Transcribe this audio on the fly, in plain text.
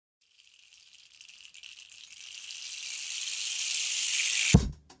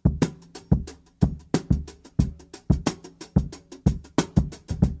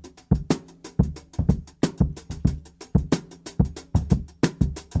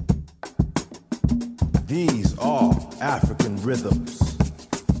and rhythms,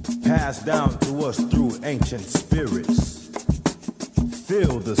 passed down to us through ancient spirits.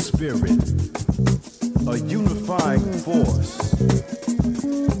 Feel the spirit, a unifying force.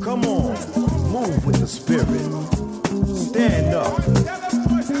 Come on, move with the spirit. Stand up,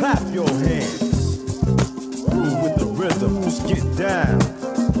 clap your hands. Groove with the rhythms, get down,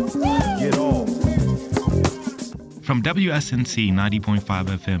 get off. From WSNC 90.5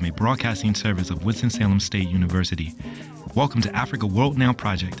 FM, a broadcasting service of Winston-Salem State University, welcome to Africa World Now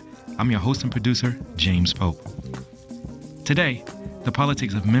Project. I'm your host and producer, James Pope. Today, the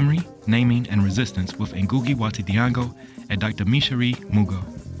politics of memory, naming, and resistance with Ngũgĩ wa Thiong'o and Dr. Mishari Mugo.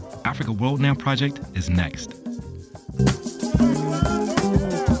 Africa World Now Project is next.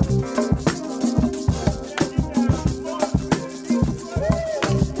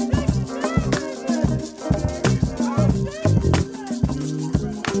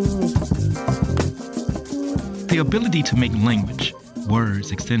 The ability to make language,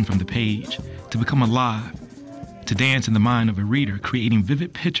 words extend from the page, to become alive, to dance in the mind of a reader, creating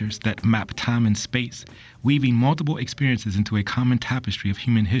vivid pictures that map time and space, weaving multiple experiences into a common tapestry of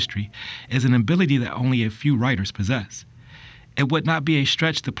human history, is an ability that only a few writers possess. It would not be a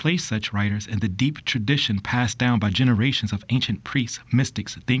stretch to place such writers in the deep tradition passed down by generations of ancient priests,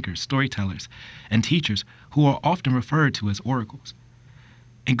 mystics, thinkers, storytellers, and teachers who are often referred to as oracles.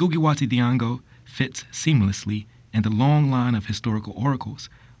 Ngũgĩ wa Thiong'o fits seamlessly in the long line of historical oracles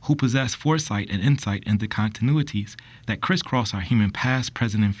who possess foresight and insight into continuities that crisscross our human past,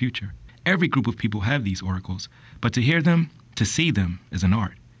 present, and future. Every group of people have these oracles, but to hear them, to see them, is an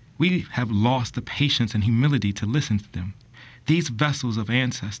art. We have lost the patience and humility to listen to them. These vessels of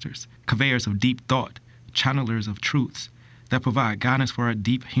ancestors, conveyors of deep thought, channelers of truths that provide guidance for our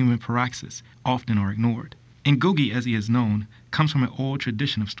deep human praxis, often are ignored. Ngũgĩ, as he is known, comes from an old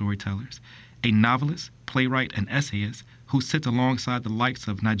tradition of storytellers, a novelist, playwright, and essayist who sits alongside the likes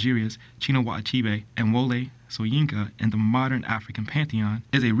of Nigeria's Chinua Achebe and Wole Soyinka in the modern African pantheon,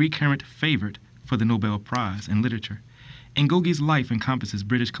 is a recurrent favorite for the Nobel Prize in Literature. Ngũgĩ's life encompasses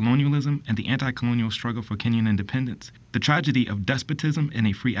British colonialism and the anti-colonial struggle for Kenyan independence, the tragedy of despotism in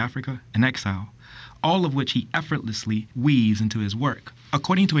a free Africa, and exile, all of which he effortlessly weaves into his work.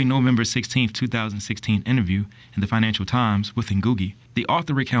 According to a November 16, 2016 interview in the Financial Times with Ngũgĩ, the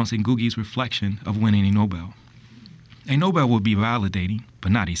author recounts Ngũgĩ's reflection of winning a Nobel. A Nobel would be validating,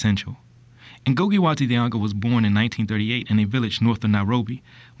 but not essential. Ngũgĩ wa Thiong'o was born in 1938 in a village north of Nairobi,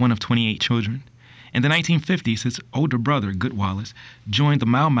 one of 28 children. In the 1950s, his older brother, Good Wallace, joined the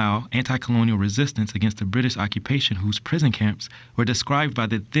Mau Mau anti-colonial resistance against the British occupation, whose prison camps were described by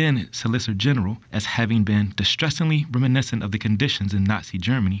the then Solicitor General as having been distressingly reminiscent of the conditions in Nazi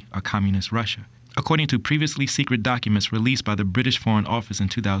Germany or Communist Russia. According to previously secret documents released by the British Foreign Office in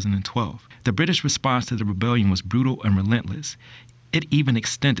 2012, the British response to the rebellion was brutal and relentless. It even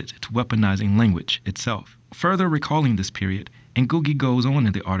extended to weaponizing language itself. Further recalling this period, Ngũgĩ goes on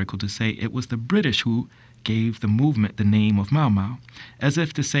in the article to say it was the British who gave the movement the name of Mau Mau, as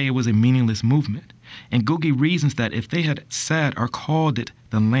if to say it was a meaningless movement. Ngũgĩ reasons that if they had said or called it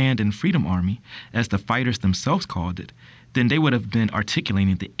the Land and Freedom Army, as the fighters themselves called it, then they would have been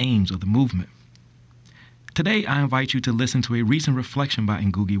articulating the aims of the movement. Today, I invite you to listen to a recent reflection by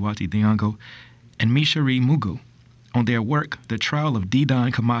Ngũgĩ wa Thiong'o and Mishari Mugo on their work, The Trial of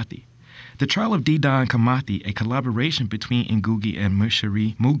Dedan Kimathi. The Trial of Dedan Kimathi, a collaboration between Ngũgĩ and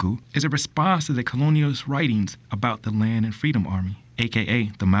Mishari Mugo, is a response to the colonialist writings about the Land and Freedom Army,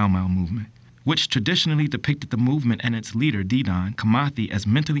 aka the Mau Mau movement, which traditionally depicted the movement and its leader, Dedan Kimathi, as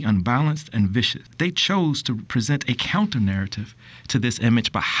mentally unbalanced and vicious. They chose to present a counter-narrative to this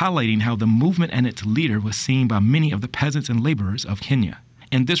image by highlighting how the movement and its leader was seen by many of the peasants and laborers of Kenya.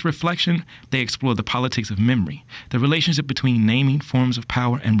 In this reflection, they explore the politics of memory, the relationship between naming, forms of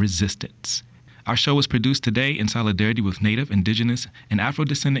power, and resistance. Our show was produced today in solidarity with Native, Indigenous, and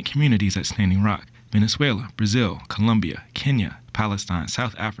Afro-descendant communities at Standing Rock, Venezuela, Brazil, Colombia, Kenya, Palestine,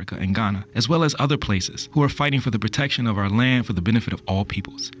 South Africa, and Ghana, as well as other places who are fighting for the protection of our land for the benefit of all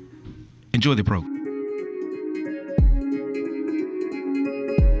peoples. Enjoy the program.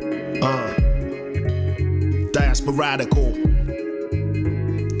 Diasporadical.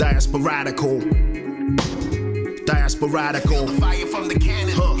 Feel the fire from the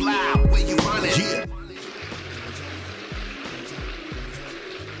cannon, plow, where you running? Yeah.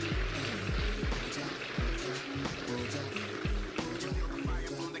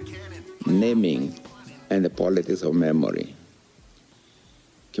 Naming and the politics of memory.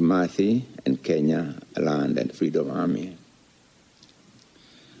 Kimathi and Kenya Land and Freedom Army.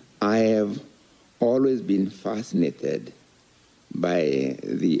 I have always been fascinated by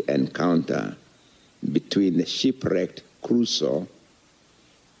the encounter between the shipwrecked Crusoe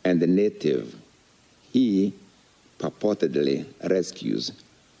and the native he purportedly rescues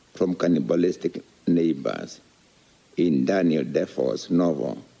from cannibalistic neighbors in Daniel Defoe's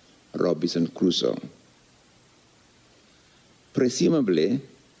novel, Robinson Crusoe. Presumably,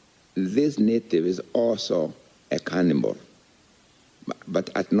 this native is also a cannibal, but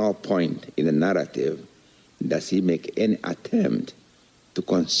at no point in the narrative does he make any attempt to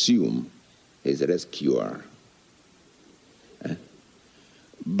consume his rescuer.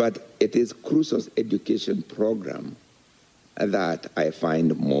 But it is Crusoe's education program that I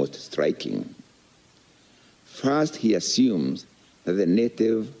find most striking. First, he assumes that the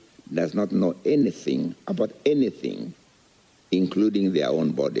native does not know anything about anything, including their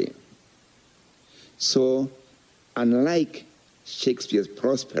own body. So, unlike Shakespeare's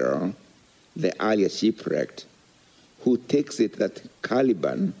Prospero, the earlier shipwrecked, who takes it that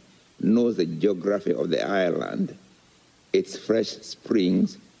Caliban knows the geography of the island, its fresh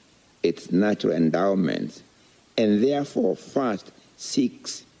springs, its natural endowments, and therefore first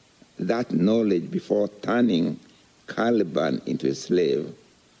seeks that knowledge before turning Caliban into a slave,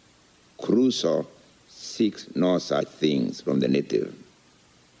 Crusoe seeks no such things from the native.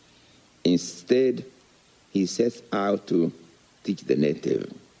 Instead, he sets out to teach the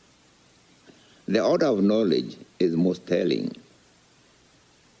native. The order of knowledge is most telling.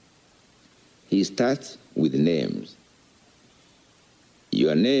 He starts with names.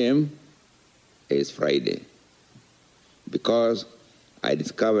 Your name is Friday, because I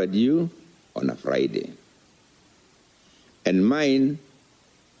discovered you on a Friday. And mine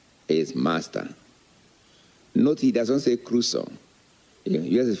is Master. Note he doesn't say Crusoe.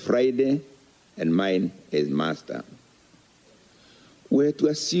 Yours is Friday, and mine is Master. We're to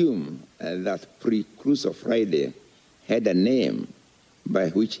assume that pre-Crusoe Friday had a name by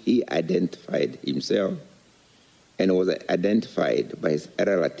which he identified himself and was identified by his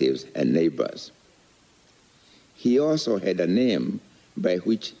relatives and neighbors. He also had a name by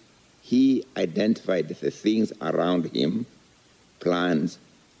which he identified the things around him, plants,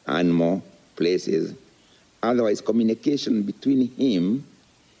 animals, places. Otherwise, communication between him,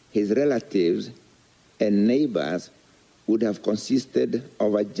 his relatives, and neighbors would have consisted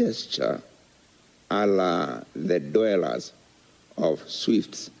of a gesture a la the dwellers of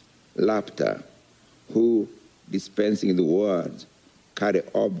Swift's laughter, who, dispensing the words, carry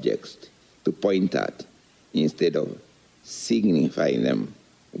objects to point at instead of signifying them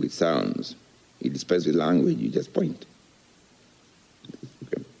with sounds. You dispense with language, you just point.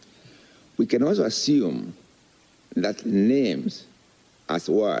 Okay. We can also assume that names as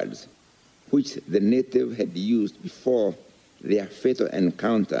words, which the native had used before their fatal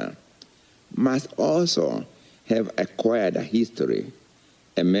encounter, must also have acquired a history,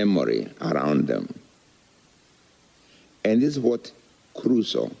 a memory around them. And this is what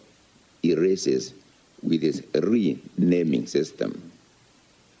Crusoe erases with his renaming system.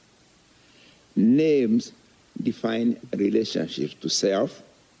 Names define relationships to self,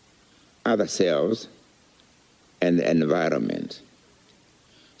 other selves, and the environment.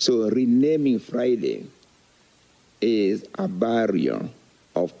 So renaming Friday is a barrier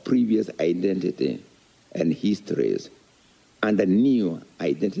of previous identity and histories under new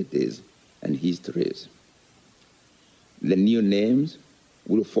identities and histories. The new names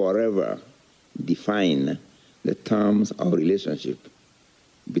will forever define the terms of relationship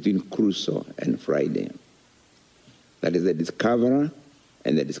between Crusoe and Friday. That is the discoverer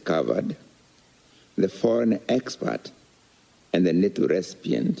and the discovered, the foreign expert and the native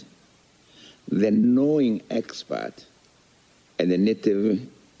recipient, the knowing expert and the native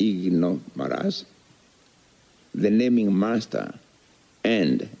ignoramus, the naming master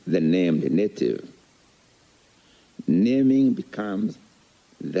and the named native. Naming becomes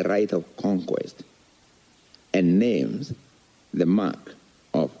the right of conquest, and names the mark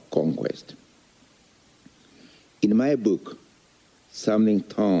of conquest. In my book, Something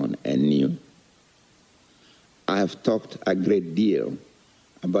Torn and New, I have talked a great deal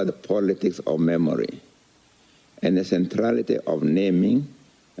about the politics of memory and the centrality of naming,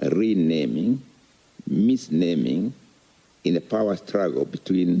 renaming, misnaming in the power struggle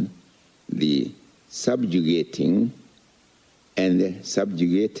between the subjugating and the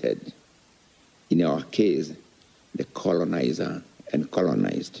subjugated, in our case, the colonizer and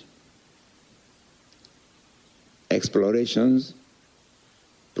colonized. Explorations,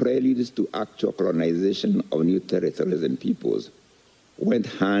 preludes to actual colonization of new territories and peoples, went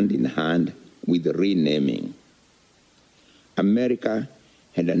hand in hand with the renaming. America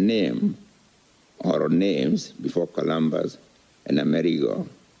had a name or names before Columbus and Amerigo.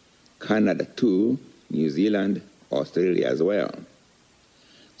 Canada too, New Zealand, Australia as well.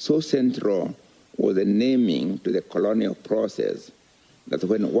 So central was the naming to the colonial process that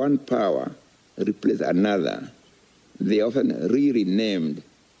when one power replaced another, they often renamed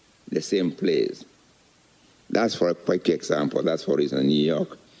the same place. That's for a quick example. That's for reason New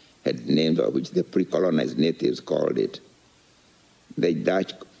York had named, which the pre-colonized natives called it. The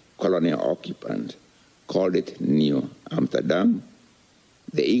Dutch colonial occupant called it New Amsterdam.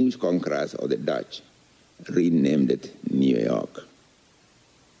 The English conquerors or the Dutch renamed it New York.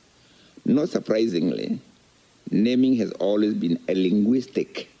 Not surprisingly, naming has always been a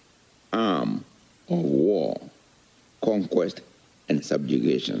linguistic arm of war, conquest, and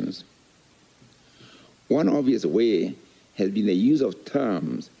subjugations. One obvious way has been the use of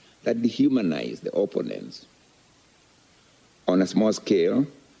terms that dehumanize the opponents. On a small scale,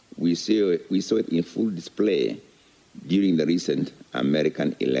 we saw it in full display during the recent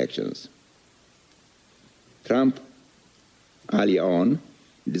American elections. Trump, early on,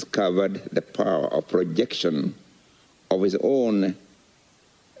 discovered the power of projection of his own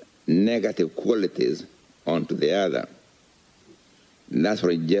negative qualities onto the other. And that's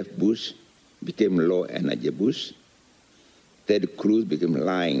why Jeff Bush became Low Energy Bush, Ted Cruz became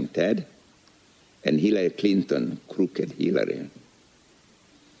Lying Ted, and Hillary Clinton, Crooked Hillary.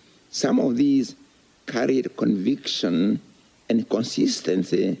 Some of these carried conviction and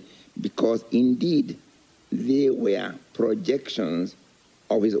consistency because indeed they were projections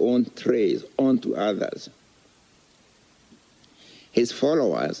of his own traits onto others. His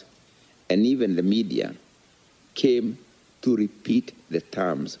followers and even the media came to repeat the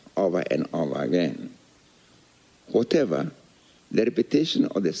terms over and over again. Whatever, the repetition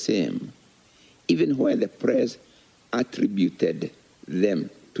of the same, even where the press attributed them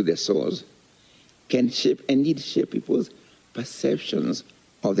to the source, can shape people's perceptions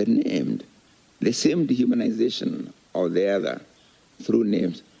of the named. The same dehumanization of the other through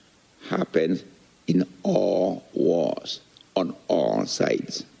names happens in all wars, on all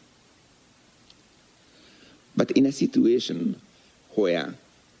sides. But in a situation where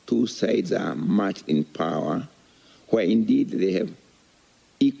two sides are matched in power, where indeed they have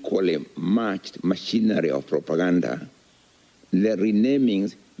equally matched machinery of propaganda, the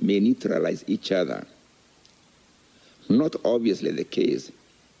renamings may neutralize each other. Not obviously the case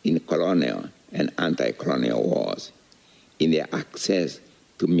in colonial and anti-colonial wars, in their access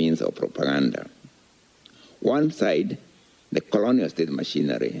to means of propaganda. One side, the colonial state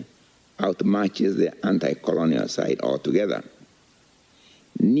machinery, outmatches the anti-colonial side altogether.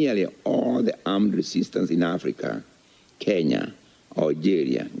 Nearly all the armed resistance in Africa, Kenya,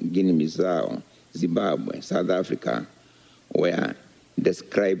 Algeria, Guinea-Bissau, Zimbabwe, South Africa, were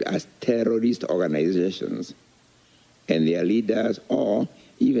described as terrorist organizations, and their leaders, or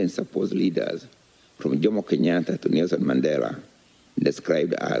even supposed leaders, from Jomo Kenyatta to Nelson Mandela,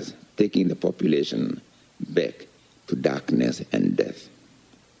 described as taking the population back to darkness and death.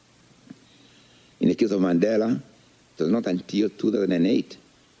 In the case of Mandela, it was not until 2008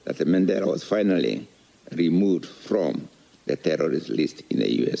 that Mandela was finally removed from the terrorist list in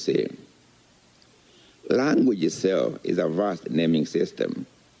the USA. Language itself is a vast naming system.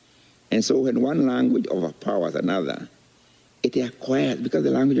 And so when one language overpowers another, it acquires, because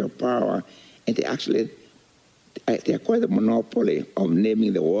the language of power, it acquires the monopoly of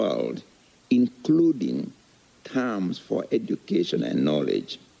naming the world, including terms for education and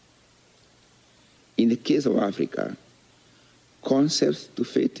knowledge. In the case of Africa, concepts to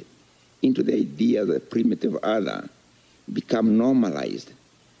fit into the idea of the primitive other become normalized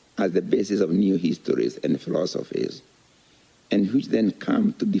as the basis of new histories and philosophies, and which then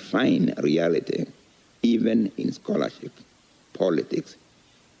come to define reality, even in scholarship, politics,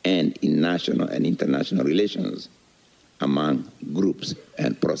 and in national and international relations among groups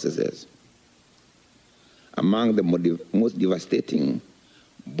and processes. Among the most devastating,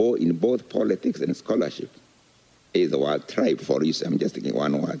 in both politics and scholarship, is the word tribe. For you, I'm just taking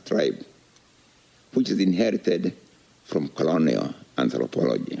one word, tribe, which is inherited from colonial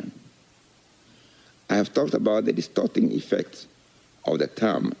anthropology. I have talked about the distorting effects of the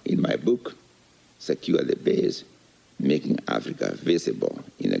term in my book, Secure the Base, Making Africa Visible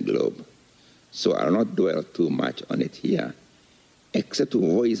in the Globe. So I'll not dwell too much on it here, except to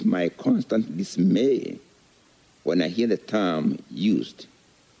voice my constant dismay when I hear the term used.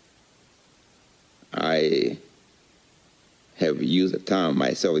 I have used the term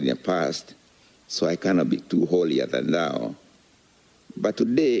myself in the past, so I cannot be too holier than thou. But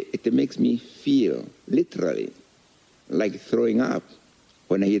today, it makes me feel, literally, like throwing up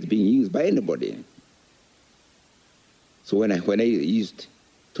when I hear it being used by anybody. So when I used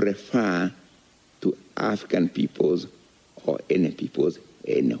to refer to African peoples or any peoples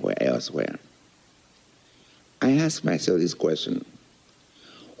anywhere elsewhere. I ask myself this question: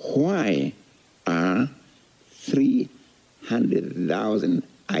 why are 300,000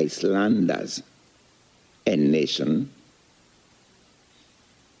 Icelanders a nation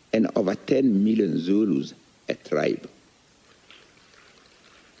and over 10 million Zulus a tribe?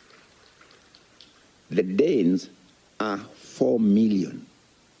 The Danes are 4 million.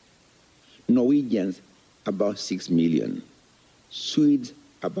 Norwegians about 6 million. Swedes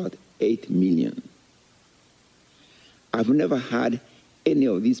about 8 million. I've never heard any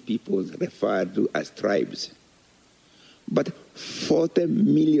of these peoples referred to as tribes. But 40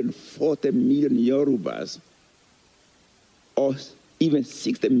 million Yorubas, or even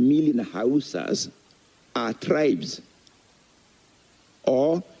 60 million Hausas are tribes,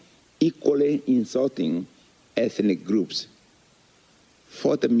 or equally insulting ethnic groups.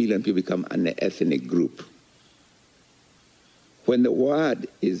 40 million people become an ethnic group. When the word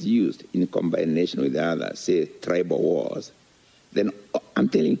is used in combination with the other, say tribal wars, then I'm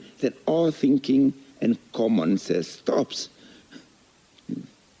telling you that all thinking and common sense stops.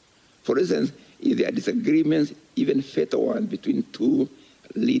 For instance, if there are disagreements, even fatal ones, between two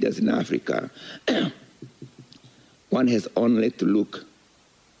leaders in Africa, one has only to look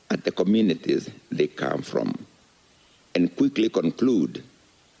at the communities they come from and quickly conclude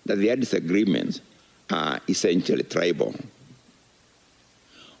that their disagreements are essentially tribal.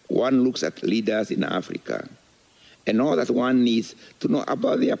 One looks at leaders in Africa, and all that one needs to know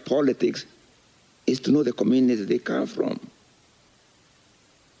about their politics is to know the communities they come from.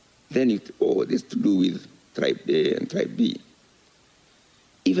 Then this to do with tribe A and tribe B.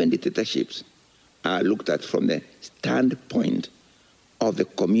 Even dictatorships are looked at from the standpoint of the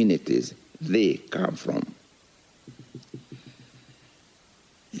communities they come from.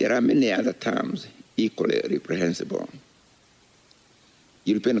 There are many other terms equally reprehensible.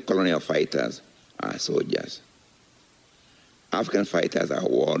 European colonial fighters are soldiers. African fighters are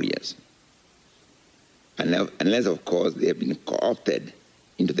warriors. Unless, of course, they have been co-opted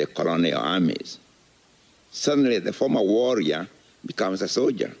into the colonial armies. Suddenly, the former warrior becomes a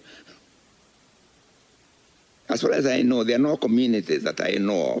soldier. As far as I know, there are no communities that I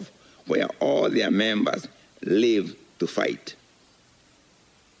know of where all their members live to fight.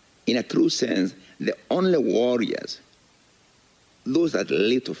 In a true sense, the only warriors, those that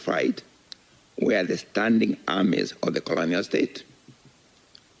live to fight, were the standing armies of the colonial state,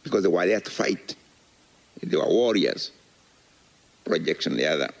 because they were there to fight. They were warriors, projection the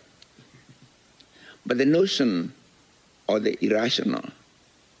other. But the notion of the irrational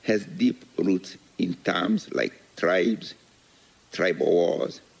has deep roots in terms like tribes, tribal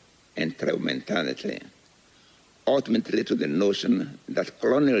wars, and tribal mentality, ultimately to the notion that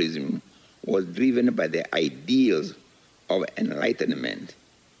colonialism was driven by the ideals of enlightenment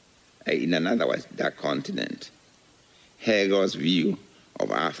in an otherwise dark continent. Hegel's view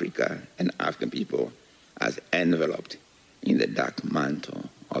of Africa and African people as enveloped in the dark mantle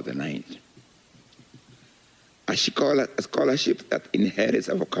of the night. A scholarship that inherits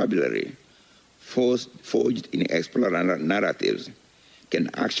a vocabulary forged in explorer narratives can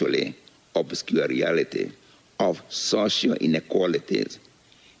actually obscure reality of social inequalities,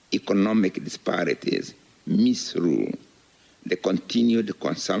 economic disparities, misrule, the continued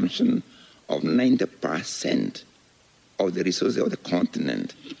consumption of 90% of the resources of the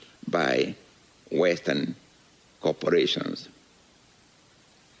continent by Western corporations.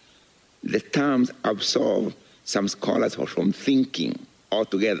 The terms absolve some scholars from thinking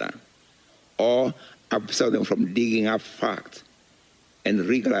altogether, or absolve them from digging up facts and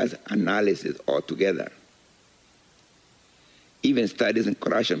rigorous analysis altogether. Even studies in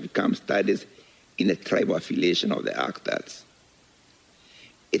corruption become studies in the tribal affiliation of the actors.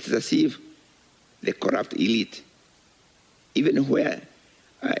 It's as if the corrupt elite, even where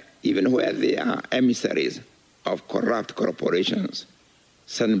they are emissaries of corrupt corporations,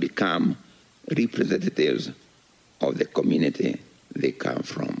 suddenly become representatives of the community they come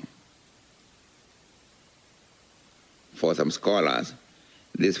from. For some scholars,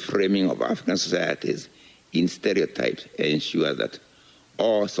 this framing of African societies in stereotypes ensures that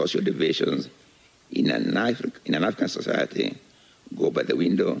all social divisions in an African society go by the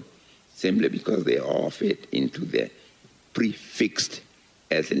window simply because they all fit into the prefixed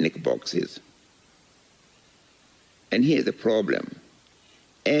ethnic boxes. And here's the problem.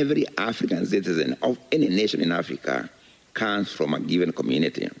 Every African citizen of any nation in Africa comes from a given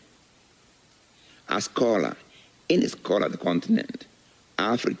community. A scholar, any scholar of the continent,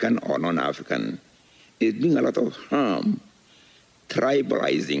 African or non-African, is doing a lot of harm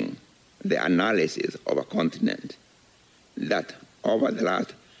tribalizing the analysis of a continent that over the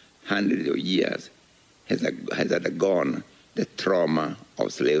last hundreds of years has undergone the trauma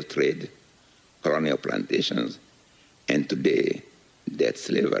of slave trade, colonial plantations, and today, death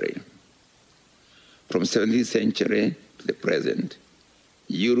slavery. From 17th century to the present,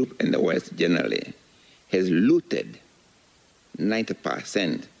 Europe and the West generally has looted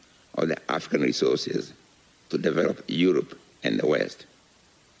 90% of the African resources to develop Europe and the West.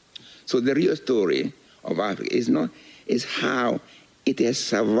 So the real story of Africa is how it has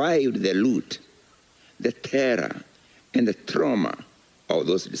survived the loot, the terror, and the trauma of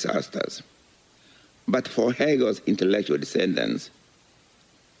those disasters. But for Hegel's intellectual descendants,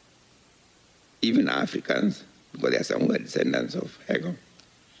 even Africans, because there are some who are descendants of Hegel,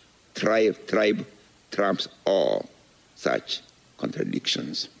 tribe trumps all such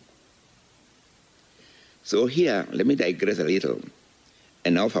contradictions. So here, let me digress a little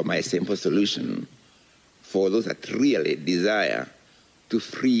and offer my simple solution for those that really desire to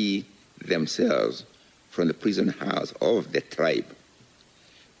free themselves from the prison house of the tribe.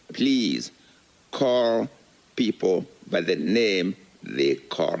 Please call people by the name they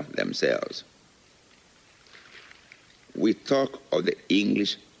call themselves. We talk of the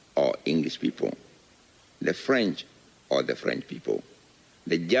English or English people, the French or the French people,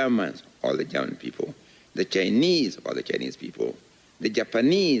 the Germans or the German people, the Chinese or the Chinese people, the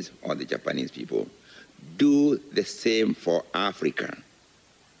Japanese or the Japanese people. Do the same for Africa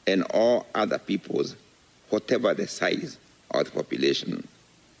and all other peoples, whatever the size of the population.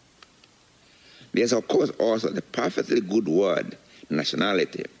 There's, of course, also the perfectly good word,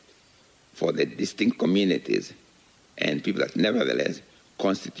 nationality, for the distinct communities and people that nevertheless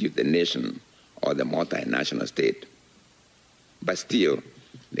constitute the nation or the multinational state. But still,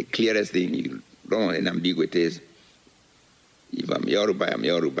 the clearest thing, you don't want any ambiguities. If I'm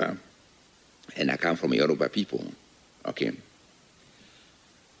Yoruba, and I come from Yoruba people, okay?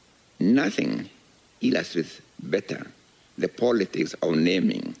 Nothing illustrates better the politics of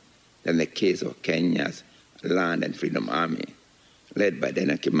naming than the case of Kenya's Land and Freedom Army, led by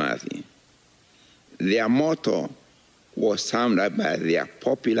Dedan Kimathi. Their motto was summed up by their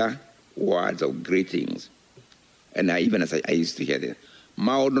popular words of greetings. And I used to hear this,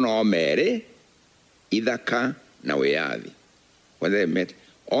 Maudu no mere, idaka na weavi. When they met,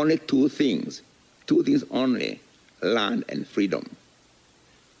 only two things only, land and freedom.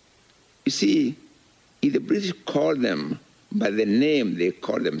 You see, if the British called them by the name they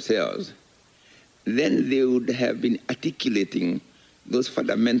call themselves, then they would have been articulating those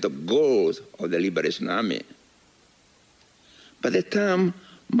fundamental goals of the Liberation Army. But the term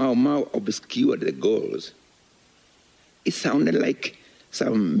Mau Mau obscured the goals. It sounded like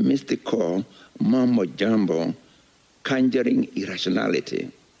some mystical mumbo jumbo conjuring irrationality.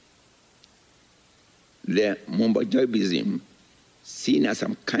 The Mumbo-Joybism, seen as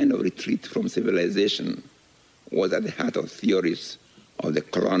some kind of retreat from civilization, was at the heart of theories of the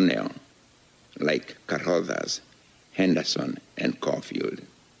colonial, like Carruthers, Henderson, and Caulfield.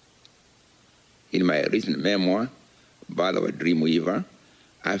 In my recent memoir, Birth of a Dreamweaver,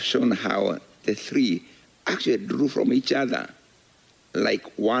 I've shown how the three actually drew from each other, like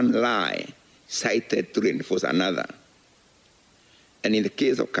one lie cited to reinforce another. And in the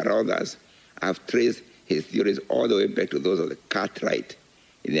case of Carruthers, I've traced his theories all the way back to those of the Cartwright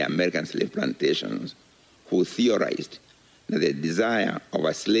in the American slave plantations, who theorized that the desire of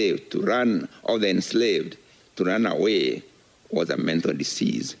a slave to run, or the enslaved to run away, was a mental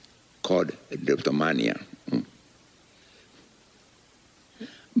disease called drapetomania.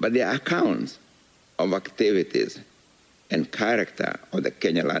 But the accounts of activities and character of the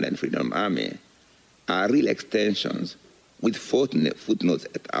Kenya Land and Freedom Army are real extensions with footnotes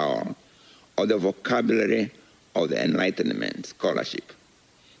et al. Of the vocabulary of the Enlightenment scholarship,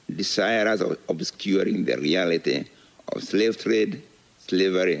 desirous of obscuring the reality of slave trade,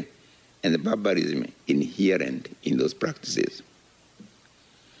 slavery, and the barbarism inherent in those practices.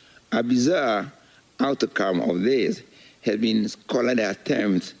 A bizarre outcome of this has been scholarly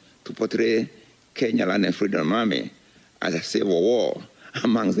attempts to portray Kenya Land and Freedom Army as a civil war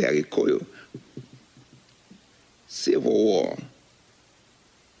amongst the Agikuyu. Civil war,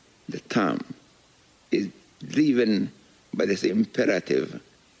 the term, is driven by this imperative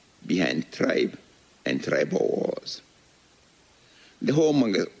behind tribe and tribal wars. The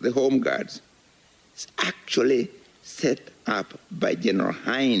Home Guards is actually set up by General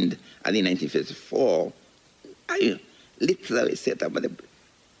Hind in 1954, literally set up by the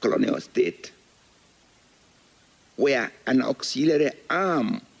colonial state, were an auxiliary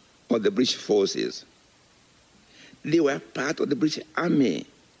arm of the British forces. They were part of the British Army.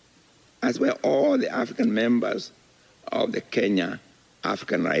 as were all the African members of the Kenya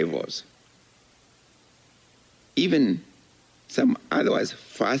African rivals. Even some otherwise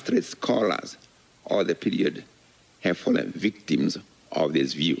first-rate scholars of the period have fallen victims of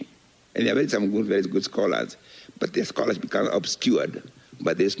this view. And there are very good scholars, but their scholars become obscured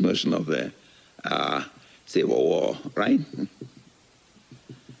by this notion of civil war, right?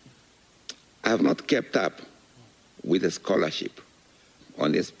 I have not kept up with the scholarship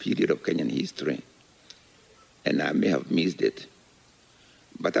on this period of Kenyan history, and I may have missed it.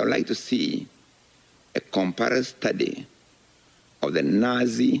 But I would like to see a comparative study of the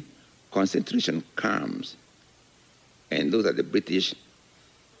Nazi concentration camps, and those are the British,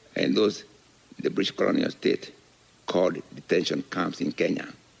 and those the British colonial state called detention camps in Kenya.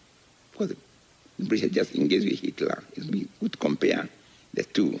 Because the British had just engaged with Hitler. It would be good to compare the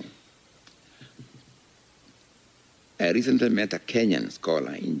two. I recently met a Kenyan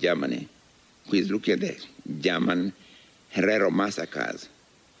scholar in Germany who is looking at the German Herero massacres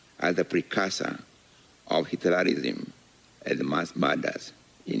as the precursor of Hitlerism and the mass murders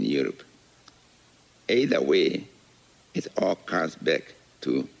in Europe. Either way, it all comes back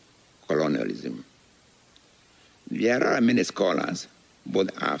to colonialism. There are many scholars, both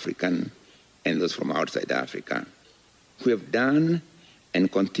African and those from outside Africa, who have done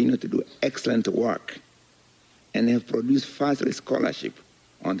and continue to do excellent work and have produced further scholarship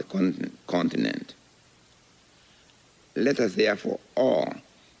on the continent. Let us therefore all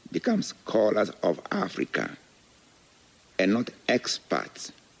become scholars of Africa and not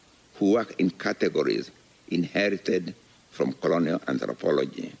experts who work in categories inherited from colonial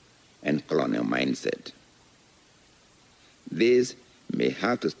anthropology and colonial mindset. This may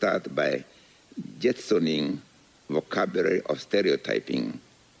have to start by jetsoning vocabulary of stereotyping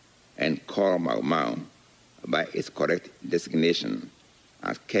and call Mau Mau by its correct designation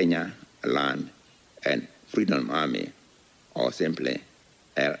as Kenya Land and Freedom Army, or simply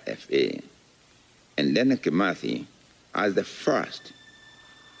LFA, and then Kimathi as the first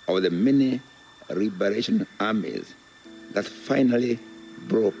of the many liberation armies that finally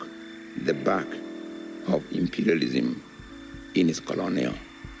broke the back of imperialism in its colonial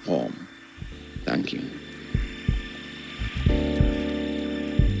form. Thank you.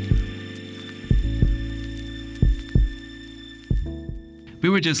 We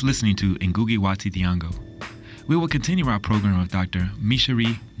were just listening to Ngũgĩ Thiong'o. We will continue our program with Dr.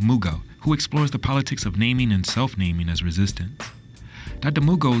 Mishari Mugo, who explores the politics of naming and self-naming as resistance. Dr.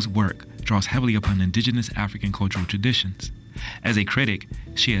 Mugo's work draws heavily upon indigenous African cultural traditions. As a critic,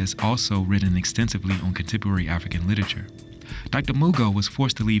 she has also written extensively on contemporary African literature. Dr. Mugo was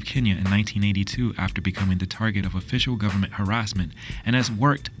forced to leave Kenya in 1982 after becoming the target of official government harassment and has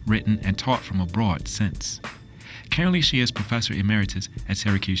worked, written, and taught from abroad since. Currently, she is Professor Emeritus at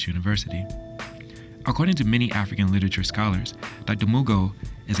Syracuse University. According to many African literature scholars, Dr. Mugo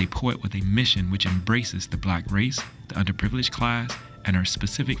is a poet with a mission which embraces the black race, the underprivileged class, and her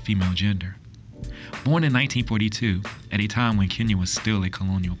specific female gender. Born in 1942, at a time when Kenya was still a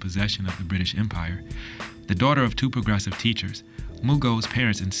colonial possession of the British Empire, the daughter of two progressive teachers, Mugo's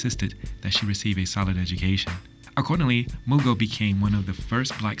parents insisted that she receive a solid education. Accordingly, Mugo became one of the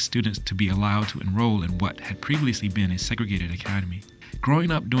first black students to be allowed to enroll in what had previously been a segregated academy.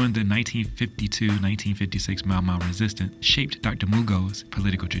 Growing up during the 1952-1956 Mau Mau resistance shaped Dr. Mugo's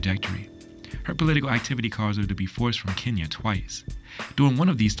political trajectory. Her political activity caused her to be forced from Kenya twice. During one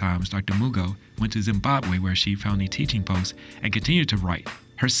of these times, Dr. Mugo went to Zimbabwe, where she found a teaching post and continued to write.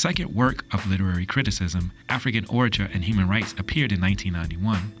 Her second work of literary criticism, African Orature and Human Rights, appeared in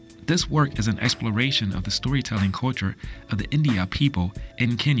 1991. This work is an exploration of the storytelling culture of the India people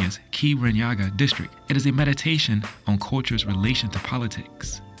in Kenya's Kirinyaga district. It is a meditation on culture's relation to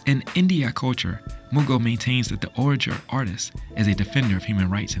politics. In India culture, Mugo maintains that the orator artist is a defender of human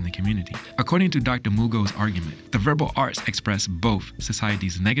rights in the community. According to Dr. Mugo's argument, the verbal arts express both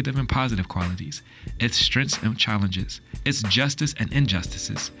society's negative and positive qualities, its strengths and challenges, its justice and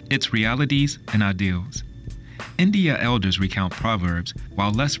injustices, its realities and ideals. India elders recount proverbs,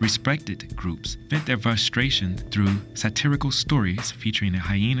 while less respected groups vent their frustration through satirical stories featuring a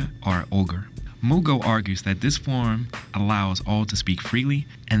hyena or an ogre. Mugo argues that this form allows all to speak freely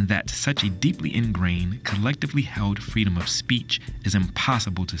and that such a deeply ingrained, collectively held freedom of speech is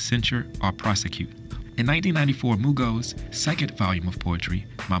impossible to censure or prosecute. In 1994, Mugo's second volume of poetry,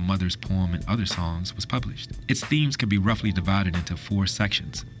 My Mother's Poem and Other Songs, was published. Its themes can be roughly divided into 4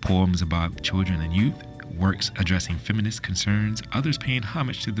 sections: poems about children and youth, works addressing feminist concerns, others paying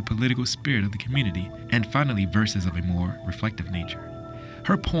homage to the political spirit of the community, and finally verses of a more reflective nature.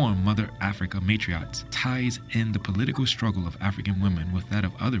 Her poem, Mother Africa Matriarchs, ties in the political struggle of African women with that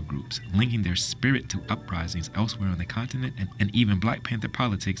of other groups, linking their spirit to uprisings elsewhere on the continent and even Black Panther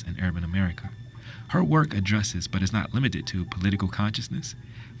politics in urban America. Her work addresses, but is not limited to, political consciousness,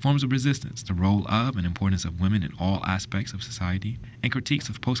 forms of resistance, the role of and importance of women in all aspects of society, and critiques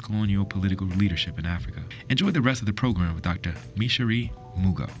of post-colonial political leadership in Africa. Enjoy the rest of the program with Dr. Mishari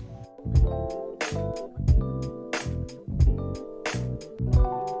Mugo.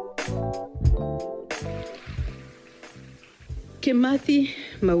 Kimathi,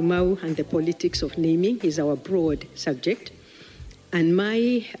 Mau Mau, and the politics of naming is our broad subject, and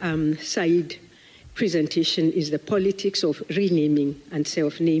my side presentation is the politics of renaming and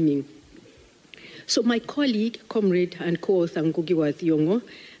self-naming. So my colleague, comrade, and co-author Ngũgĩ Thiong'o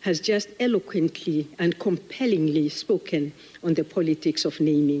has just eloquently and compellingly spoken on the politics of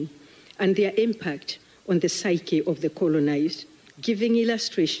naming and their impact on the psyche of the colonized, giving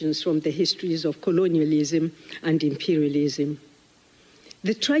illustrations from the histories of colonialism and imperialism.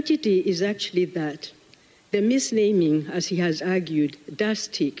 The tragedy is actually that the misnaming, as he has argued, does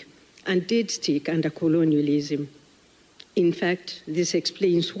stick and did stick under colonialism. In fact, this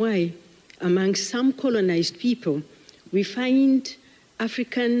explains why, among some colonized people, we find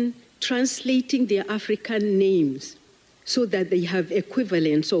translating their African names so that they have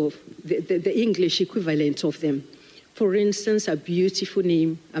equivalents of, the English equivalents of them. For instance, a beautiful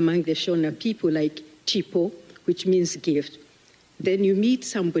name among the Shona people like Chipo, which means gift. Then you meet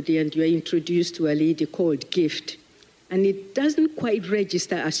somebody and you are introduced to a lady called Gift. And it doesn't quite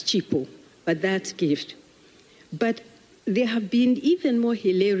register as Chipo, but that's Gift. But there have been even more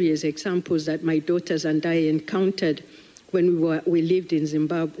hilarious examples that my daughters and I encountered when we lived in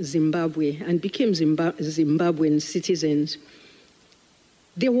Zimbabwe and became Zimbabwean citizens.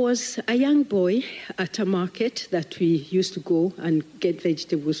 There was a young boy at a market that we used to go and get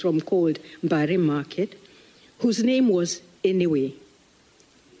vegetables from called Mbare Market, whose name was Anyway.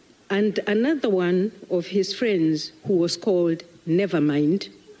 And another one of his friends who was called Nevermind,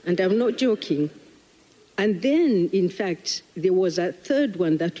 and I'm not joking. And then, in fact, there was a third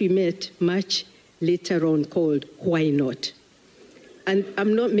one that we met much later on called Why Not? And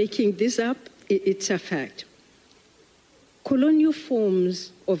I'm not making this up, it's a fact. Colonial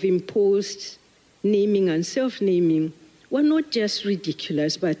forms of imposed naming and self-naming were not just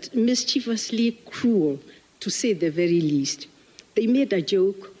ridiculous, but mischievously cruel, to say the very least. They made a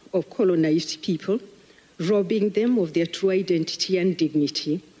joke of colonized people, robbing them of their true identity and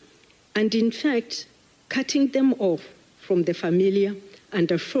dignity, and in fact, cutting them off from the familiar and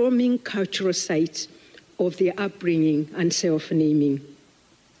affirming cultural sites of their upbringing and self-naming.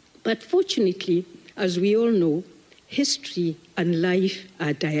 But fortunately, as we all know, history and life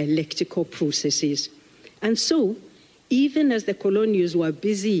are dialectical processes. And so, even as the colonials were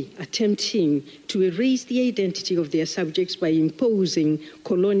busy attempting to erase the identity of their subjects by imposing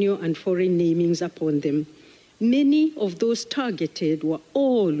colonial and foreign namings upon them, many of those targeted were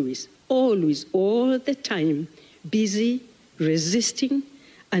always, all the time, busy, resisting,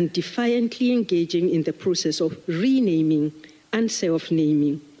 and defiantly engaging in the process of renaming and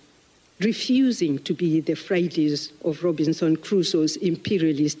self-naming, refusing to be the Fridays of Robinson Crusoe's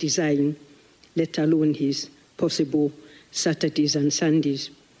imperialist design, let alone his possible Saturdays and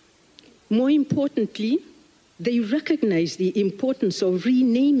Sundays. More importantly, they recognize the importance of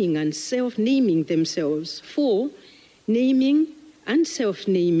renaming and self-naming themselves, for naming and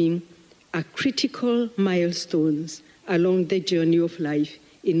self-naming are critical milestones along the journey of life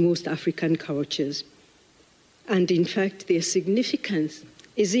in most African cultures. And in fact, their significance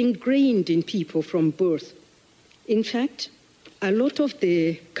is ingrained in people from birth. In fact, a lot of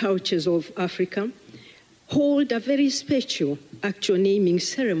the cultures of Africa hold a very special actual naming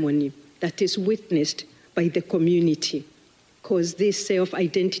ceremony that is witnessed by the community, because this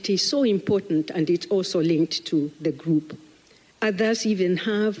self-identity is so important and it's also linked to the group. Others even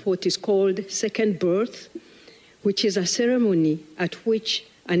have what is called second birth, which is a ceremony at which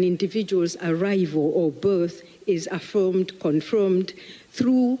an individual's arrival or birth is affirmed, confirmed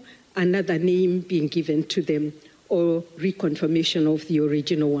through another name being given to them or reconfirmation of the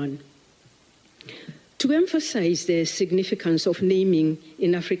original one. To emphasize the significance of naming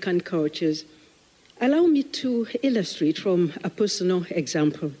in African cultures, allow me to illustrate from a personal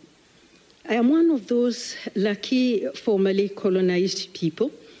example. I am one of those lucky formerly colonized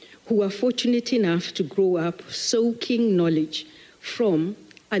people who are fortunate enough to grow up soaking knowledge from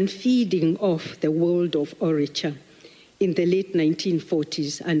and feeding off the world of orature in the late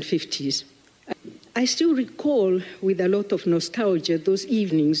 1940s and 50s. I still recall with a lot of nostalgia those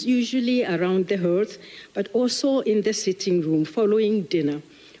evenings, usually around the hearth, but also in the sitting room following dinner,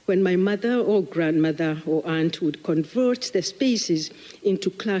 when my mother or grandmother or aunt would convert the spaces into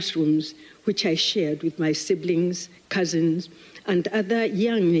classrooms, which I shared with my siblings, cousins, and other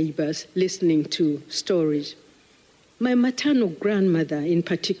young neighbors listening to stories. My maternal grandmother in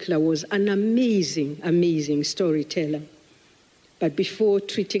particular was an amazing, amazing storyteller. But before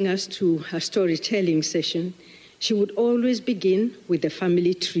treating us to a storytelling session, she would always begin with the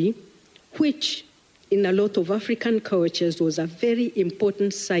family tree, which in a lot of African cultures was a very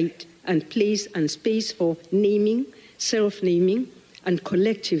important site and place and space for naming, self-naming, and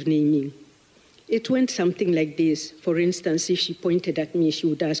collective naming. It went something like this. For instance, if she pointed at me, she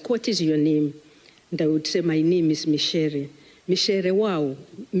would ask, "What is your name?" And I would say, "My name is Mishere." Mishere wow,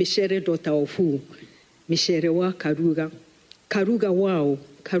 Mishere daughter of who? Mishere wa Karuga. Karuga wow,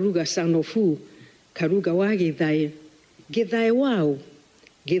 Karuga son of who? Karuga wa Githai. Githai wow,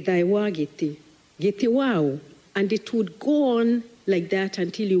 Githai wa Giti. Giti wow. And it would go on like that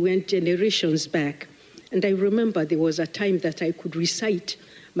until you went generations back. And I remember there was a time that I could recite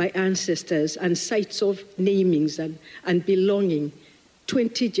my ancestors and sites of namings and belonging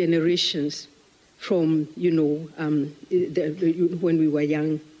 20 generations from, when we were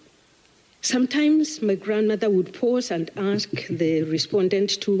young. Sometimes my grandmother would pause and ask the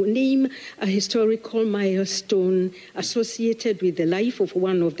respondent to name a historical milestone associated with the life of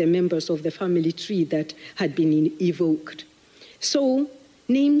one of the members of the family tree that had been evoked. So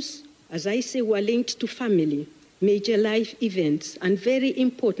names, as I say, were linked to family, major life events, and very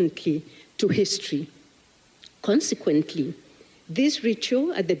importantly, to history. Consequently, this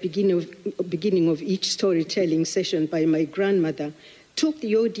ritual at the beginning of each storytelling session by my grandmother took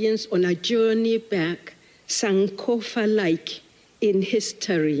the audience on a journey back, Sankofa-like, in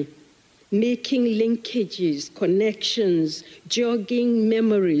history, making linkages, connections, jogging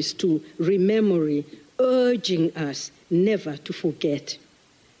memories to rememory, urging us never to forget.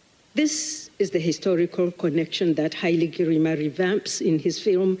 This is the historical connection that Haile Gerima revamps in his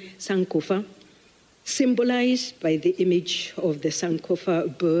film Sankofa, symbolized by the image of the Sankofa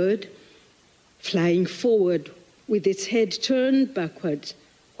bird flying forward with its head turned backwards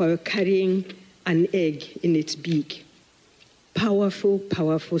while carrying an egg in its beak. Powerful,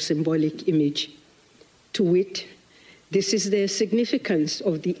 powerful symbolic image. To wit, this is the significance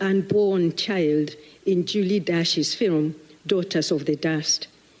of the unborn child in Julie Dash's film, Daughters of the Dust,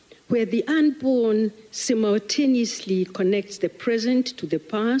 where the unborn simultaneously connects the present to the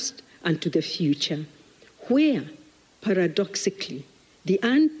past and to the future, where, paradoxically, the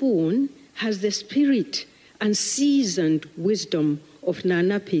unborn has the spirit and seasoned wisdom of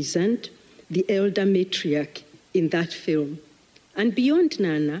Nana Peasant, the elder matriarch in that film. And beyond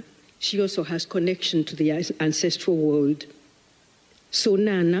Nana, she also has connection to the ancestral world. So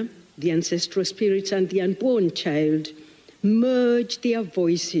Nana, the ancestral spirits, and the unborn child merge their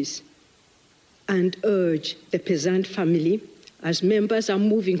voices and urge the peasant family, as members are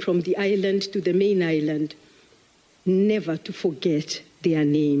moving from the island to the main island, never to forget their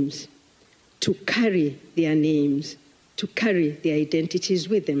names, to carry their names, to carry their identities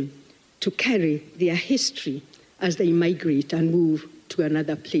with them, to carry their history as they migrate and move to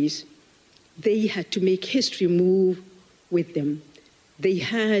another place. They had to make history move with them. They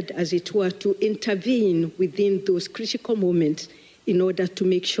had, as it were, to intervene within those critical moments in order to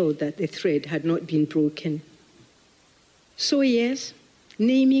make sure that the thread had not been broken. So yes,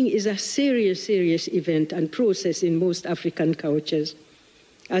 naming is a serious, serious event and process in most African cultures.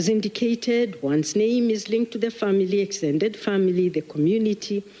 As indicated, one's name is linked to the family, extended family, the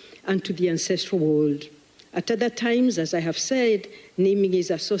community, and to the ancestral world. At other times, as I have said, naming is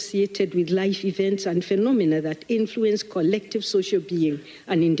associated with life events and phenomena that influence collective social being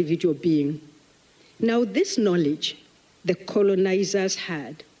and individual being. Now, this knowledge the colonizers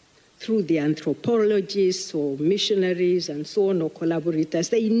had through the anthropologists or missionaries and so on, or collaborators,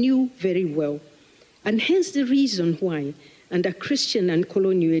 they knew very well. And hence the reason why, under Christian and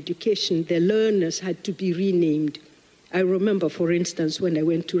colonial education, the learners had to be renamed. I remember, for instance, when I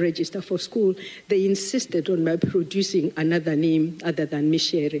went to register for school, they insisted on my producing another name other than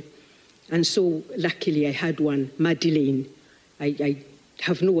Mishere. And so, luckily, I had one, Madeleine. I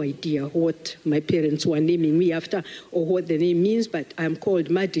have no idea what my parents were naming me after or what the name means, but I'm called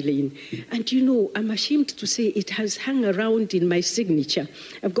Madeleine. And you know, I'm ashamed to say it has hung around in my signature.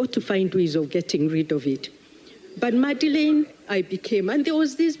 I've got to find ways of getting rid of it. But Madeleine, I became, and there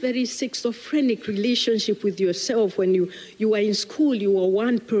was this very schizophrenic relationship with yourself. When you were in school, you were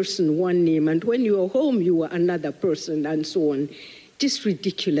one person, one name, and when you were home, you were another person, and so on. Just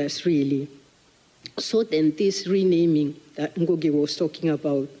ridiculous, really. So then this renaming that Ngũgĩ was talking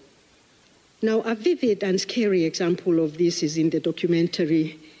about. Now, a vivid and scary example of this is in the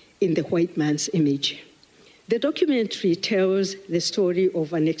documentary In the White Man's Image. The documentary tells the story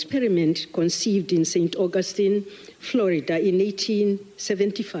of an experiment conceived in St. Augustine, Florida in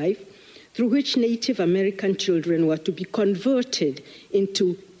 1875, through which Native American children were to be converted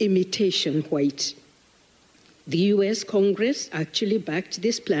into imitation whites. The US Congress actually backed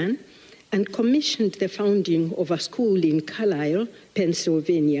this plan and commissioned the founding of a school in Carlisle,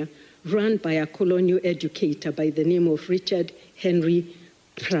 Pennsylvania, run by a colonial educator by the name of Richard Henry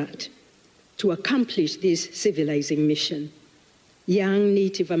Pratt, to accomplish this civilizing mission. Young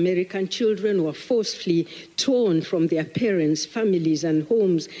Native American children were forcefully torn from their parents, families, and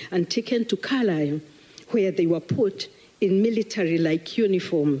homes and taken to Carlisle, where they were put in military-like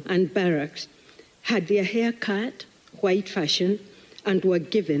uniform and barracks, had their hair cut, white fashion, and were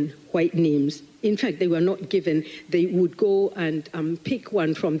given white names. In fact, they were not given. They would go and pick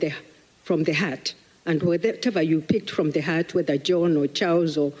one from the hat. And whatever you picked from the hat, whether John or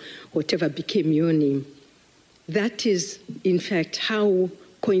Charles or whatever, became your name. That is, in fact, how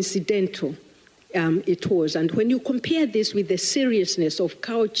coincidental it was. And when you compare this with the seriousness of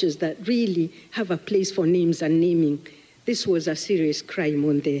cultures that really have a place for names and naming, this was a serious crime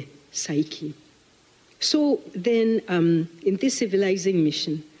on the psyche. So then, in this civilizing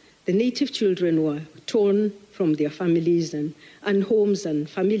mission, the native children were torn from their families and homes and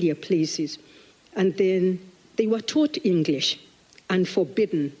familiar places. And then they were taught English and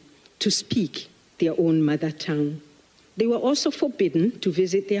forbidden to speak their own mother tongue. They were also forbidden to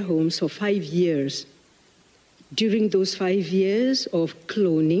visit their homes for 5 years. During those 5 years of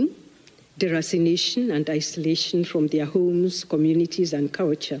cloning, deracination, and isolation from their homes, communities, and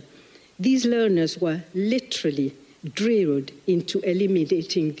culture, these learners were literally drilled into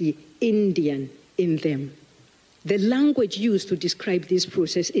eliminating the Indian in them. The language used to describe this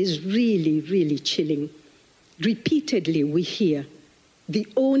process is really, really chilling. Repeatedly, we hear, the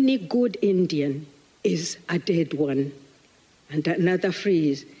only good Indian is a dead one. And another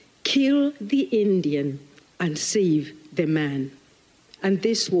phrase, kill the Indian and save the man. And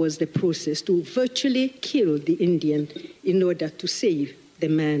this was the process, to virtually kill the Indian in order to save the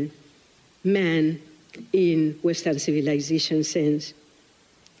man. Man in Western civilization sense.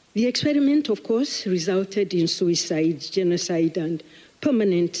 The experiment, of course, resulted in suicide, genocide, and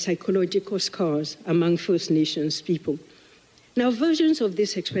permanent psychological scars among First Nations people. Now, versions of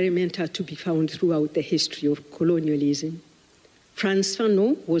this experiment are to be found throughout the history of colonialism. Frantz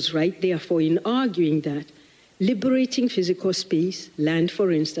Fanon was right, therefore, in arguing that liberating physical space, land,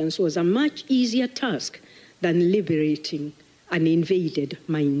 for instance, was a much easier task than liberating an invaded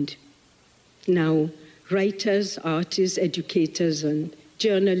mind. Now, writers, artists, educators, and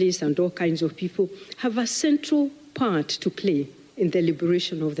journalists, and all kinds of people have a central part to play in the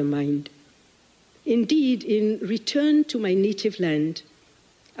liberation of the mind. Indeed, in Return to My Native Land,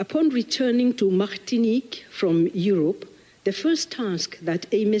 upon returning to Martinique from Europe, the first task that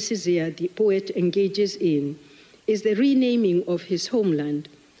Aimé Césaire, the poet, engages in is the renaming of his homeland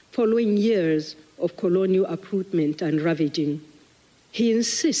following years of colonial uprootment and ravaging. He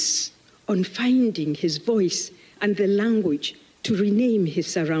insists on finding his voice and the language to rename his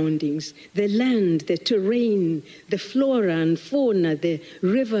surroundings, the land, the terrain, the flora and fauna, the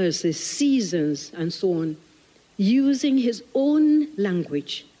rivers, the seasons, and so on, using his own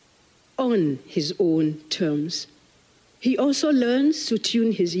language on his own terms. He also learns to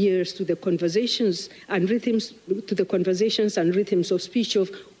tune his ears to the conversations and rhythms of speech of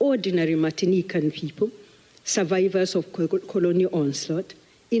ordinary Martinican people, survivors of colonial onslaught,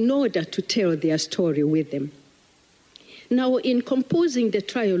 in order to tell their story with them. Now, in composing the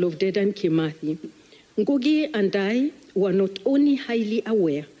trial of Dedan Kimathi, Ngũgĩ and I were not only highly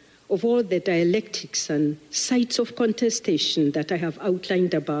aware of all the dialectics and sites of contestation that I have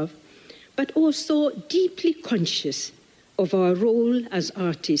outlined above, but also deeply conscious of our role as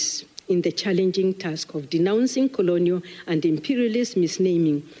artists in the challenging task of denouncing colonial and imperialist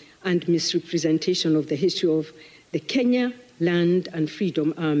misnaming and misrepresentation of the history of the Kenya Land and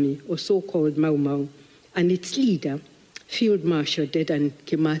Freedom Army, or so-called Mau Mau, and its leader, Field Marshal Dedan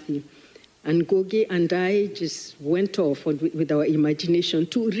Kimathi. And Ngũgĩ and I just went off with our imagination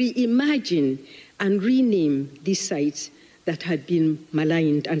to reimagine and rename these sites that had been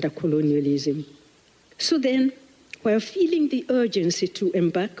maligned under colonialism. So then, while feeling the urgency to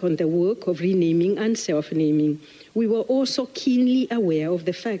embark on the work of renaming and self-naming, we were also keenly aware of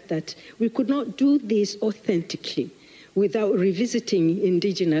the fact that we could not do this authentically without revisiting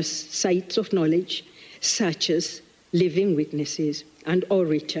indigenous sites of knowledge, such as living witnesses and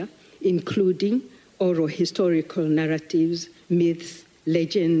orature, including oral historical narratives, myths,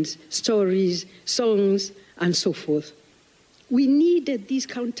 legends, stories, songs, and so forth. We needed these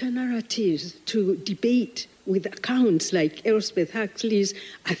counter-narratives to debate with accounts like Elspeth Huxley's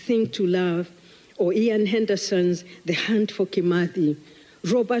A Thing to Love, or Ian Henderson's The Hunt for Kimathi,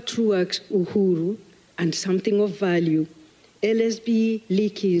 Robert Ruark's Uhuru, and Something of Value, LSB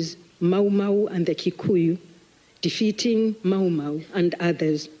Leakey's Mau Mau and the Kikuyu, Defeating Mau Mau, and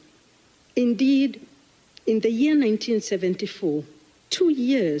others. Indeed, in the year 1974, 2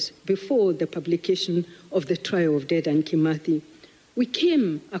 years before the publication of The Trial of Dedan Kimathi, we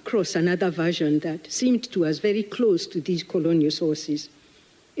came across another version that seemed to us very close to these colonial sources.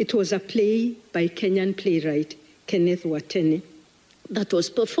 It was a play by Kenyan playwright Kenneth Watene that was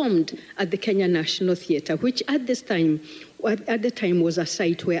performed at the Kenya National Theatre, which at the time was a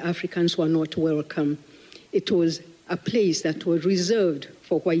site where Africans were not welcome. It was a place that was reserved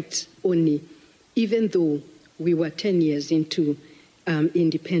for whites only, even though we were 10 years into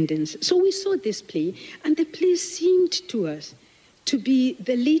independence. So we saw this play, and the play seemed to us to be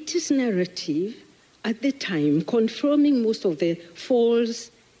the latest narrative at the time, confirming most of the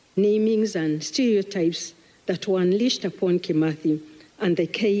false namings and stereotypes that were unleashed upon Kimathi and the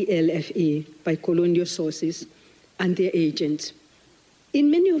KLFA by colonial sources and their agents. In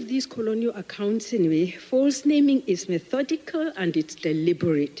many of these colonial accounts, anyway, false naming is methodical and it's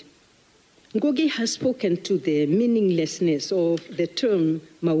deliberate. Ngũgĩ has spoken to the meaninglessness of the term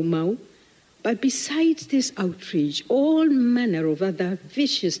Mau Mau, but besides this outrage, all manner of other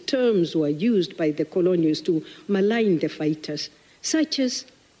vicious terms were used by the colonials to malign the fighters, such as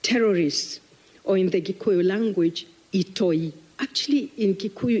terrorists, or in the Gikuyu language, itoi. Actually, in the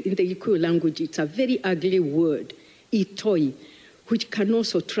Gikuyu language, it's a very ugly word, itoi, which can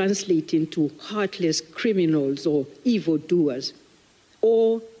also translate into heartless criminals or evildoers.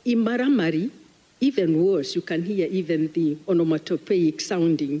 Or imaramari, even worse, you can hear even the onomatopoeic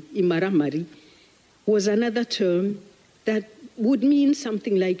sounding, imaramari, was another term that would mean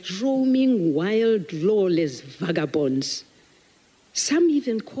something like roaming, wild, lawless vagabonds. Some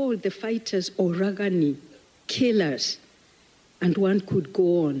even called the fighters oragani, killers, and one could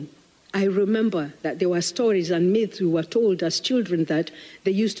go on. I remember that there were stories and myths we were told as children that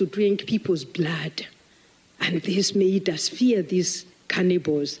they used to drink people's blood, and this made us fear these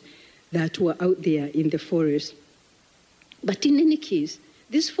cannibals that were out there in the forest. But in any case,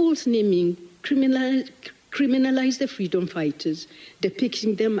 this false naming criminalized the freedom fighters,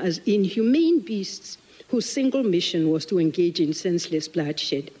 depicting them as inhumane beasts whose single mission was to engage in senseless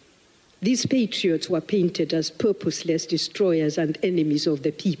bloodshed. These patriots were painted as purposeless destroyers and enemies of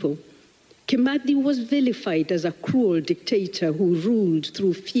the people. Kimathi was vilified as a cruel dictator who ruled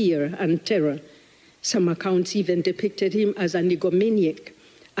through fear and terror. Some accounts even depicted him as an egomaniac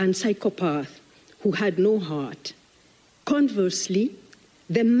and psychopath who had no heart. Conversely,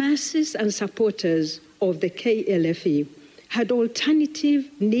 the masses and supporters of the KLFA had alternative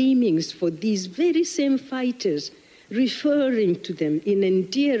namings for these very same fighters, referring to them in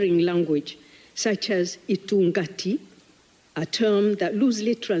endearing language, such as itungati, a term that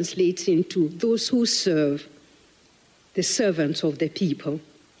loosely translates into those who serve, the servants of the people.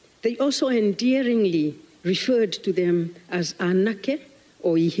 They also endearingly referred to them as anake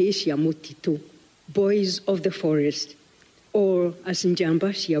or iheshia mutito, boys of the forest, or as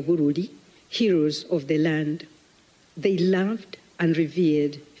njamba shiabururi, heroes of the land. They loved and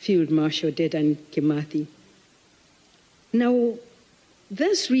revered Field Marshal Dedan Kimathi. Now,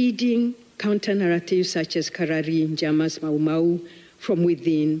 thus reading counter-narratives such as Karari Njama's Mau Mau from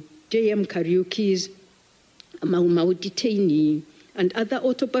Within, J.M. Kariuki's Mau Mau Detainee, and other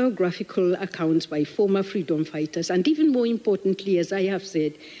autobiographical accounts by former freedom fighters, and even more importantly, as I have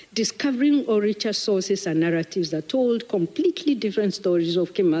said, discovering richer sources and narratives that told completely different stories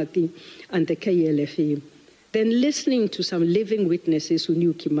of Kimathi and the KLFA. Then listening to some living witnesses who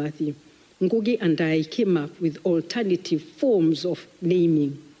knew Kimathi, Ngũgĩ and I came up with alternative forms of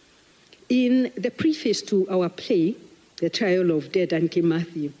naming. In the preface to our play, The Trial of Dedan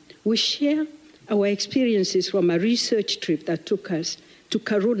Kimathi, we share our experiences from a research trip that took us to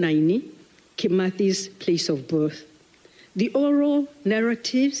Karunaini, Kimathi's place of birth. The oral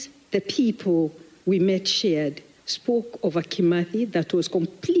narratives the people we met shared spoke of a Kimathi that was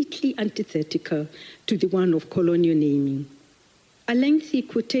completely antithetical to the one of colonial naming. A lengthy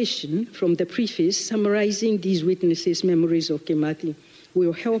quotation from the preface summarizing these witnesses' memories of Kimathi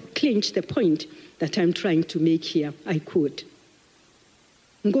will help clinch the point that I'm trying to make here. I quote,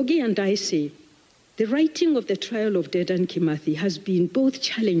 Ngũgĩ and I say, the writing of The Trial of Dedan Kimathi has been both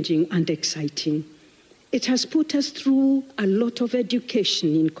challenging and exciting. It has put us through a lot of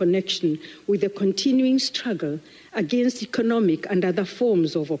education in connection with the continuing struggle against economic and other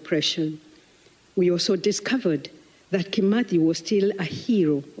forms of oppression. We also discovered that Kimathi was still a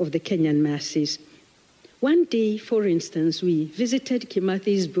hero of the Kenyan masses. One day, for instance, we visited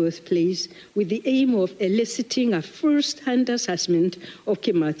Kimathi's birthplace with the aim of eliciting a first-hand assessment of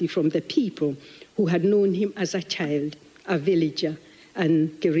Kimathi from the people who had known him as a child, a villager,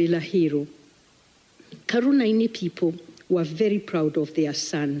 and guerrilla hero. Karunaini people were very proud of their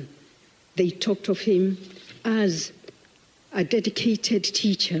son. They talked of him as a dedicated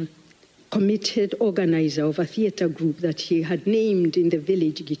teacher, committed organizer of a theater group that he had named in the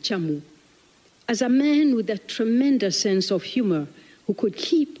village Gichamu, as a man with a tremendous sense of humor who could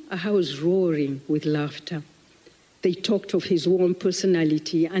keep a house roaring with laughter. They talked of his warm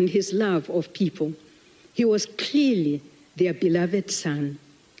personality and his love of people. He was clearly their beloved son,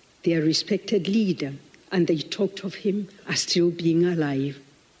 their respected leader, and they talked of him as still being alive.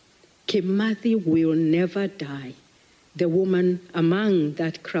 Kimathi will never die, the woman among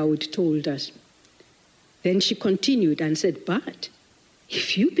that crowd told us. Then she continued and said, but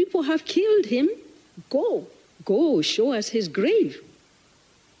if you people have killed him, go, show us his grave.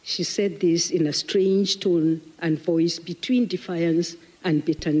 She said this in a strange tone and voice between defiance and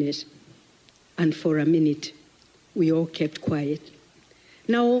bitterness. And for a minute, we all kept quiet.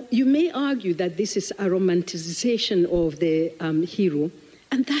 Now, you may argue that this is a romanticization of the hero,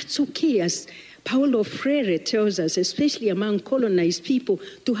 and that's okay, as Paulo Freire tells us, especially among colonized people,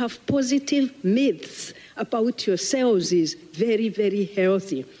 to have positive myths about yourselves is very, very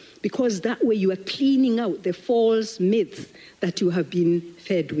healthy, because that way you are cleaning out the false myths that you have been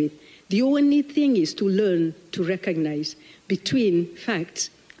fed with. The only thing is to learn to recognize between facts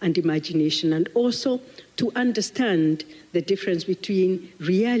and imagination, and also to understand the difference between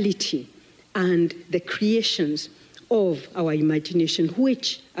reality and the creations of our imagination,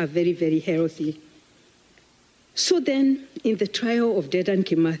 which are very, very healthy. So then, in the trial of Dedan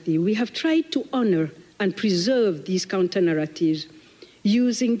Kimathi, we have tried to honor and preserve these counter-narratives,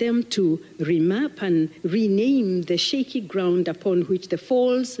 using them to remap and rename the shaky ground upon which the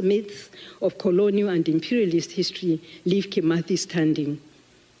false myths of colonial and imperialist history leave Kimathi standing.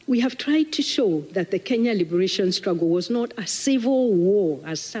 We have tried to show that the Kenya liberation struggle was not a civil war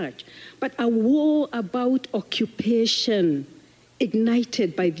as such, but a war about occupation,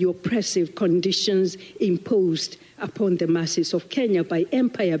 ignited by the oppressive conditions imposed upon the masses of Kenya by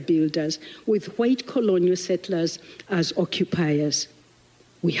empire builders with white colonial settlers as occupiers.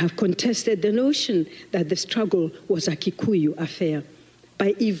 We have contested the notion that the struggle was a Kikuyu affair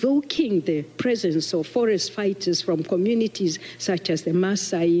by evoking the presence of forest fighters from communities such as the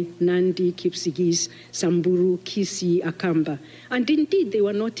Maasai, Nandi, Kipsigis, Samburu, Kisii, Akamba. And indeed, they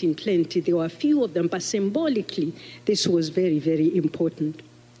were not in plenty. There were a few of them, but symbolically, this was very, very important.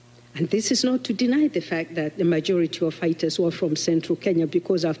 And this is not to deny the fact that the majority of fighters were from central Kenya,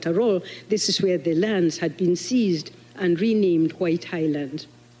 because after all, this is where the lands had been seized and renamed White Highlands.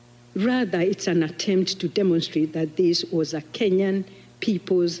 Rather, it's an attempt to demonstrate that this was a Kenyan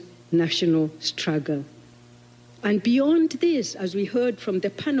people's national struggle. And beyond this, as we heard from the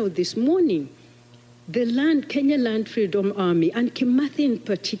panel this morning, the Kenya Land Freedom Army, and Kimathi in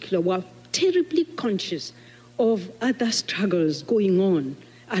particular, were terribly conscious of other struggles going on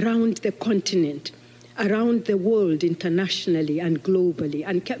around the continent, around the world internationally and globally,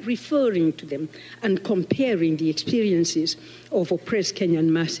 and kept referring to them and comparing the experiences of oppressed Kenyan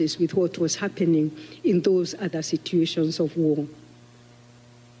masses with what was happening in those other situations of war.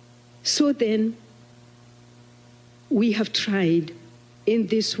 So then, we have tried in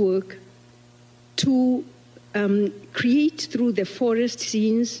this work to create, through the forest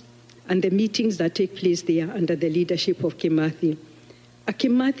scenes and the meetings that take place there under the leadership of Kimathi, a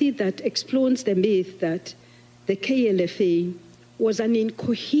Kimathi that explores the myth that the KLFA was an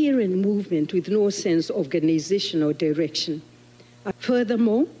incoherent movement with no sense of organization or direction.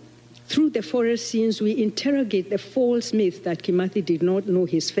 Furthermore, through the forest scenes, we interrogate the false myth that Kimathi did not know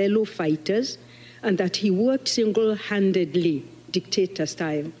his fellow fighters and that he worked single-handedly, dictator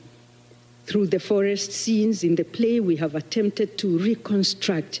style. Through the forest scenes in the play, we have attempted to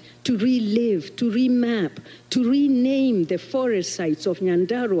reconstruct, to relive, to remap, to rename the forest sites of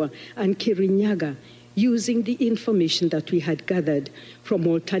Nyandarua and Kirinyaga using the information that we had gathered from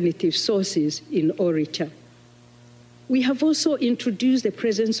alternative sources in Oricha. We have also introduced the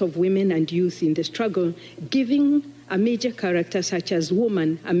presence of women and youth in the struggle, giving a major character such as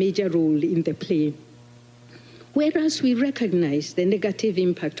woman a major role in the play. Whereas we recognize the negative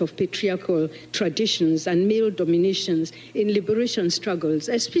impact of patriarchal traditions and male dominations in liberation struggles,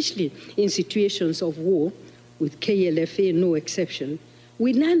 especially in situations of war, with KLFA no exception,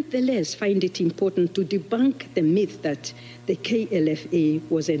 we nonetheless find it important to debunk the myth that the KLFA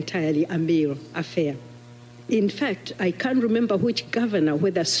was entirely a male affair. In fact, I can't remember which governor,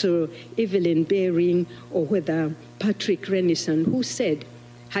 whether Sir Evelyn Baring or whether Patrick Renison, who said,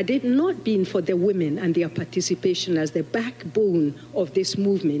 had it not been for the women and their participation as the backbone of this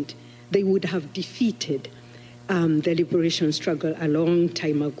movement, they would have defeated the liberation struggle a long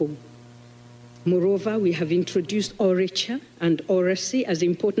time ago. Moreover, we have introduced orature and oracy as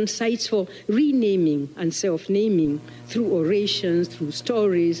important sites for renaming and self-naming through orations, through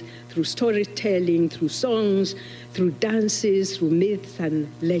stories, through storytelling, through songs, through dances, through myths and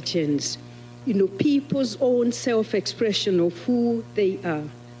legends. People's own self-expression of who they are.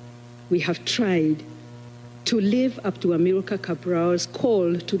 We have tried to live up to Amilcar Cabral's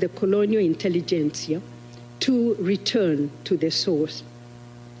call to the colonial intelligentsia to return to the source.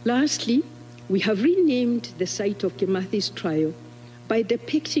 Lastly, we have renamed the site of Kimathi's trial by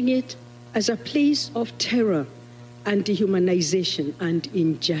depicting it as a place of terror and dehumanization and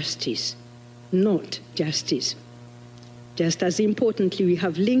injustice, not justice. Just as importantly, we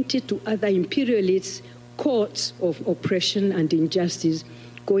have linked it to other imperialist courts of oppression and injustice,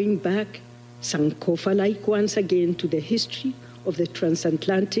 going back, Sankofa-like once again, to the history of the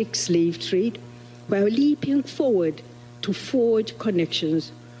transatlantic slave trade, while leaping forward to forge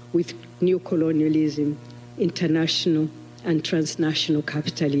connections with neocolonialism, international and transnational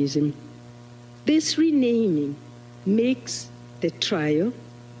capitalism. This renaming makes the trial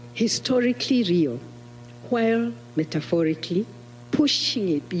historically real, while metaphorically pushing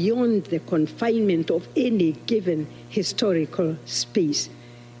it beyond the confinement of any given historical space,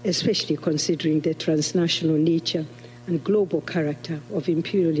 especially considering the transnational nature and global character of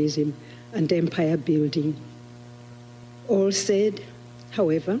imperialism and empire building. All said,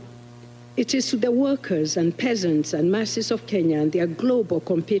 however, it is to the workers and peasants and masses of Kenya and their global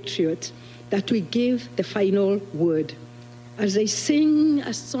compatriots that we give the final word, as they sing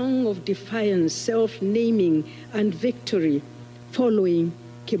a song of defiance, self-naming, and victory following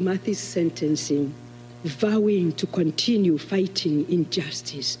Kimathi's sentencing, vowing to continue fighting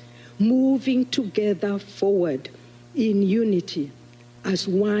injustice, moving together forward in unity as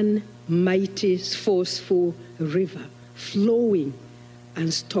one mighty, forceful river flowing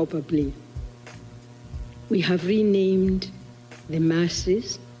unstoppably. We have renamed the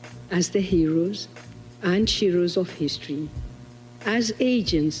masses as the heroes and sheroes of history, as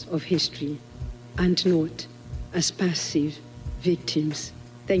agents of history, and not as passive victims.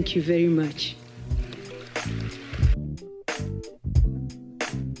 Thank you very much.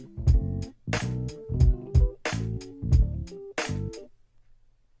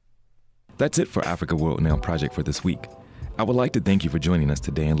 That's it for Africa World Now Project for this week. I would like to thank you for joining us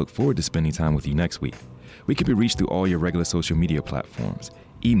today and look forward to spending time with you next week. We can be reached through all your regular social media platforms.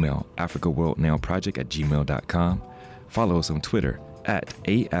 Email africaworldnowproject@gmail.com. Follow us on Twitter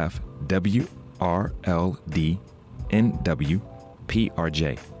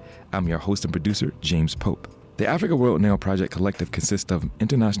 @AFWRLDNWPRJ. I'm your host and producer, James Pope. The Africa World Now Project Collective consists of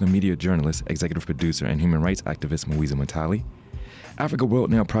international media journalist, executive producer, and human rights activist Mwiza Mutali, Africa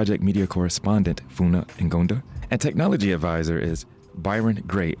World Now Project media correspondent Funa Ngonda, and technology advisor is Byron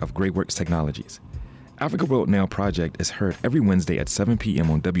Gray of Grayworks Technologies. Africa World Now Project is heard every Wednesday at 7 p.m.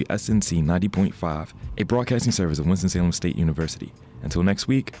 on WSNC 90.5, a broadcasting service of Winston-Salem State University. Until next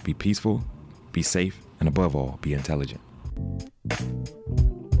week, be peaceful, be safe, and above all, be intelligent.